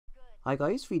Hi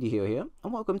guys, 3D Hero here,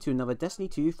 and welcome to another Destiny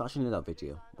 2 fashion loadout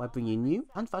video, where I bring you new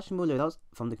and fashionable loadouts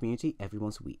from the community every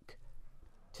once a week.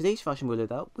 Today's fashionable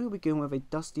loadout, we will be going with a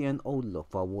dusty and old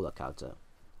look for our Warlock character,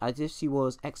 as if she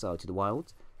was exiled to the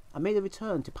wilds, and made a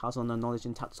return to pass on her knowledge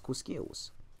and tactical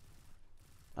skills.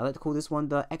 I like to call this one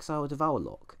the Exile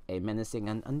Devourlock, a menacing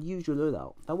and unusual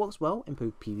loadout that works well in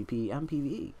both PvP and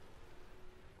PvE.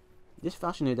 This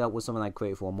fashion loadout was something I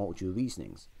created for a multitude of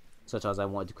reasonings, such as I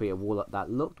wanted to create a Warlock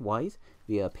that looked wise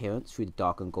via appearance through the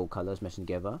dark and gold colours meshing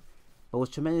together, but was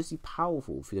tremendously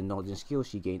powerful through the knowledge and skills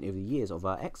she gained over the years of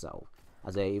her exile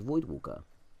as a Void Walker.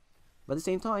 But at the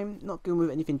same time, not going with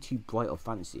anything too bright or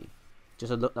fancy,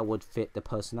 just a look that would fit the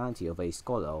personality of a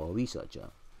scholar or a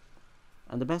researcher.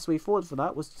 And the best way forward for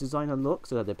that was to design her look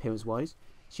so that appearance wise,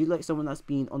 she looked like someone that's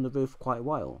been on the road for quite a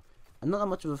while, and not that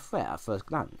much of a threat at first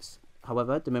glance.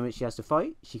 However, the moment she has to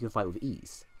fight, she can fight with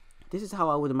ease. This is how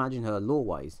I would imagine her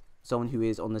lore-wise, someone who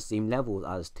is on the same level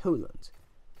as Toland,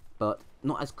 but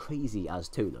not as crazy as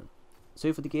Toland.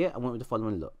 So for the gear, I went with the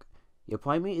following look. Your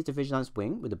primary is the Vigilance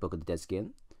Wing with the Book of the Dead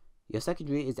skin, your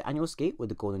secondary is the Annual Escape with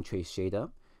the Golden Trace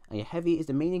shader, and your heavy is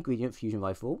the main ingredient Fusion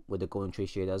Rifle with the Golden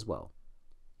Trace shader as well.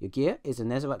 Your gear is the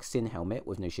Nezarec Sin Helmet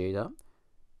with no shader,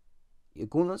 your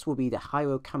gauntlets will be the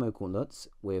Hyro Camo Gauntlets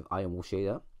with Iron Wall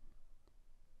shader,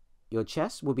 your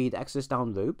chest will be the Exodus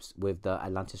Down Robes with the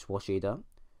Atlantis War shader.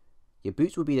 Your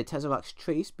boots will be the Tesseract's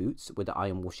Trace Boots with the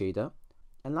Iron Wall shader.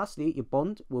 And lastly, your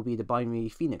bond will be the Binary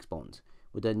Phoenix Bond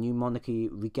with the New Monarchy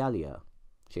Regalia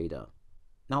shader.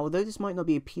 Now, although this might not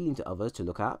be appealing to others to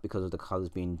look at because of the colours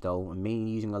being dull and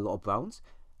mainly using a lot of browns,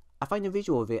 I find the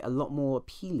visual of it a lot more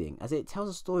appealing as it tells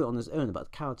a story on its own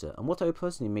about the character and what I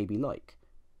personally may be like.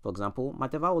 For example, my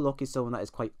Devourlock is someone that is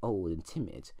quite old and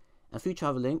timid, and through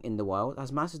travelling in the wild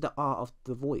has mastered the art of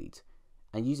the void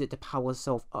and used it to power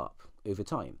itself up over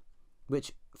time,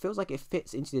 which feels like it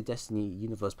fits into the Destiny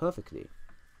universe perfectly.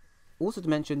 Also to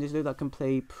mention, this loadout can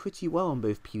play pretty well on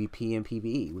both PvP and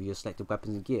PvE with your selected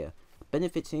weapons and gear,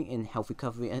 benefiting in health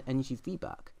recovery and energy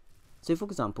feedback. So for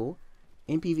example,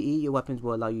 in PvE your weapons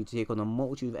will allow you to take on a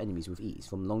multitude of enemies with ease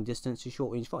from long distance to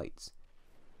short range fights.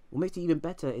 What makes it even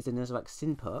better is the Nezarec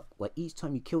Sin perk, where each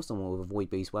time you kill someone with a void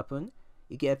based weapon,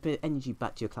 you get a bit of energy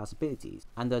back to your class abilities,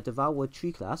 and the Devour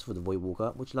Tree class for the Void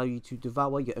Walker, which allow you to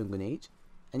devour your own grenade,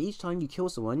 and each time you kill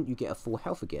someone you get a full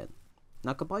health again.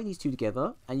 Now combine these two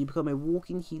together and you become a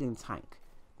walking healing tank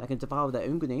that can devour their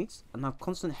own grenades and have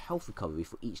constant health recovery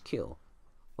for each kill,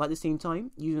 while at the same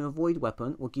time using a Void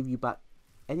weapon will give you back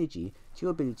energy to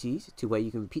your abilities to where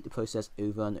you can repeat the process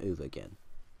over and over again.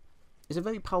 It's a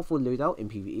very powerful loadout in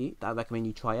PvE that I recommend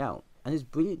you try out, and is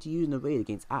brilliant to use in a raid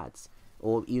against ads,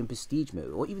 or even prestige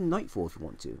mode, or even nightfall if you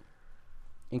want to,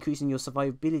 increasing your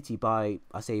survivability by,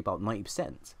 I say, about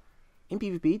 90%. In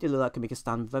PvP, the loadout can make a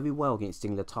stand very well against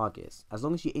singular targets, as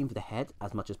long as you aim for the head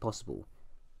as much as possible.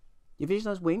 Your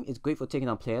Vigilance Wing is great for taking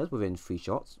down players within 3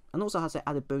 shots, and also has an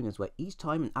added bonus where each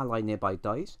time an ally nearby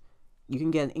dies, you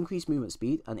can get an increased movement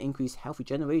speed and increased health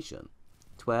regeneration,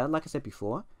 to where, like I said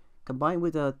before, combined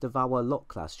with the Devourlock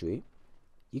class tree,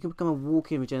 you can become a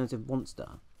walking regenerative monster,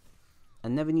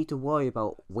 and never need to worry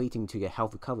about waiting till your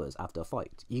health recovers after a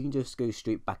fight. You can just go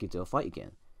straight back into a fight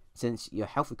again, since your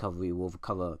health recovery will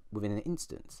recover within an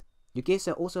instant. Your gear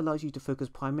set also allows you to focus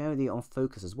primarily on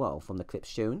focus as well from the clips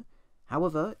shown.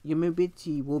 However, your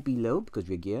mobility will be low because of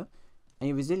your gear, and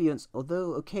your resilience,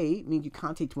 although okay, means you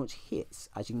can't take too much hits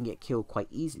as you can get killed quite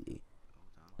easily.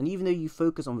 And even though you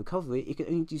focus on recovery, it can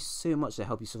only do so much to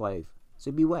help you survive,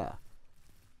 so beware.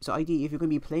 So ideally, if you're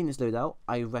going to be playing this loadout,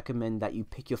 I recommend that you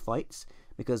pick your fights,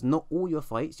 because not all your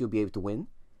fights you'll be able to win.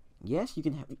 Yes, you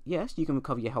can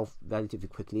recover your health relatively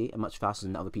quickly and much faster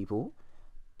than other people,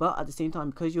 but at the same time,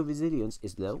 because your resilience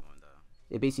is low,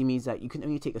 it basically means that you can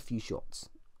only take a few shots.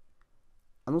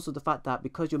 And also the fact that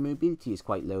because your mobility is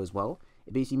quite low as well,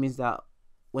 it basically means that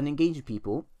when engaging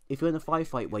people, if you're in a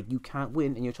firefight where you can't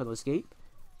win and you're trying to escape,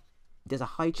 there's a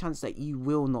high chance that you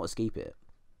will not escape it.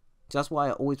 So that's why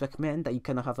I always recommend that you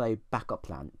kind of have a backup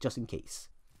plan, just in case.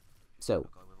 So,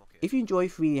 if you enjoy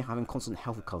freely having constant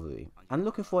health recovery, and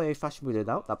looking for a fashionable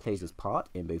loadout that plays its part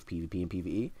in both PvP and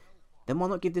PvE, then why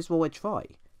not give this role a try?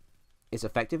 It's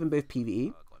effective in both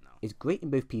PvE, it's great in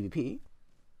both PvP,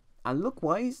 and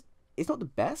look-wise, it's not the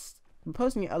best, but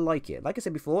personally I like it. Like I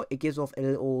said before, it gives off a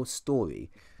little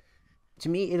story. To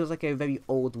me, it was like a very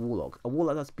old Warlock, a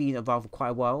Warlock that's been around for quite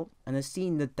a while, and has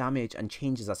seen the damage and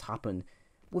changes that's happened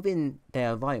within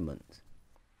their environment.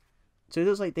 So it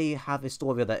looks like they have a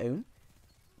story of their own,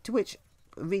 to which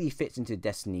really fits into the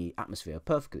Destiny atmosphere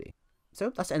perfectly. So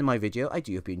that's the end of my video. I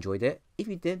do hope you enjoyed it. If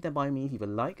you did, then by all means leave a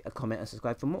like, a comment and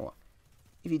subscribe for more.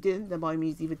 If you didn't, then by all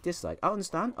means leave a dislike. I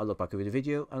understand, I'll look back over the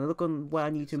video and I'll look on what I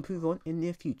need to improve on in the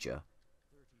near future.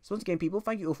 So once again people,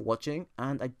 thank you all for watching,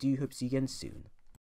 and I do hope to see you again soon.